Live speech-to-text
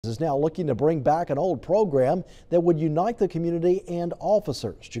Is now looking to bring back an old program that would unite the community and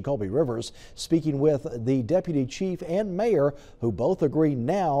officers. Jacoby Rivers speaking with the deputy chief and mayor, who both agree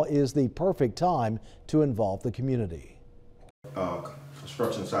now is the perfect time to involve the community.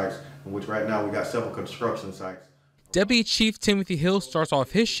 Construction sites, in which right now we got several construction sites. Deputy Chief Timothy Hill starts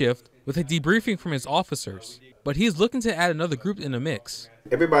off his shift with a debriefing from his officers, but he's looking to add another group in the mix.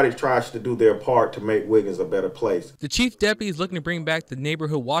 Everybody tries to do their part to make Wiggins a better place. The chief deputy is looking to bring back the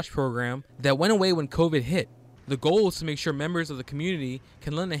neighborhood watch program that went away when COVID hit. The goal is to make sure members of the community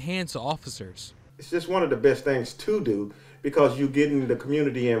can lend a hand to officers. It's just one of the best things to do because you're getting the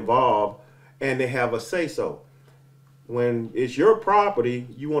community involved and they have a say-so. When it's your property,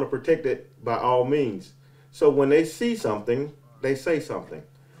 you want to protect it by all means. So when they see something, they say something.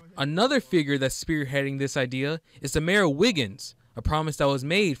 Another figure that's spearheading this idea is the mayor Wiggins, a promise that was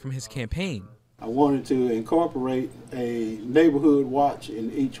made from his campaign. I wanted to incorporate a neighborhood watch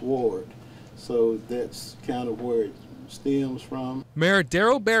in each ward, so that's kind of where it stems from. Mayor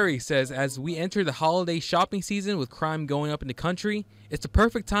Darryl Berry says as we enter the holiday shopping season with crime going up in the country, it's the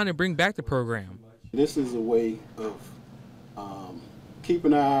perfect time to bring back the program. This is a way of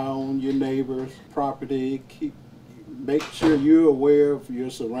keeping an eye on your neighbor's property, make sure you're aware of your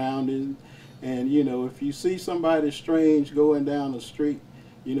surroundings. And, you know, if you see somebody strange going down the street,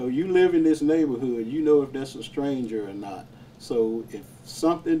 you know, you live in this neighborhood, you know if that's a stranger or not. So if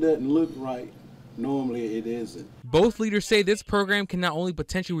something doesn't look right, normally it isn't. Both leaders say this program can not only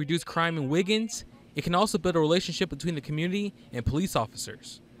potentially reduce crime in Wiggins, it can also build a relationship between the community and police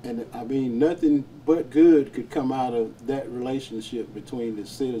officers. And I mean, nothing but good could come out of that relationship between the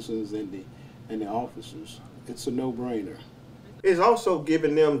citizens and the officers. It's a no-brainer. It's also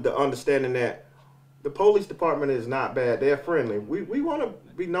giving them the understanding that the police department is not bad. They're friendly. We want to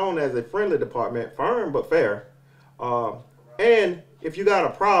be known as a friendly department, firm but fair. And if you got a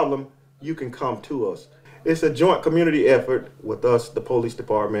problem, you can come to us. It's a joint community effort with us, the police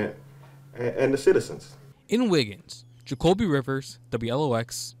department, and the citizens. In Wiggins, Jacoby Rivers,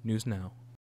 WLOX News Now.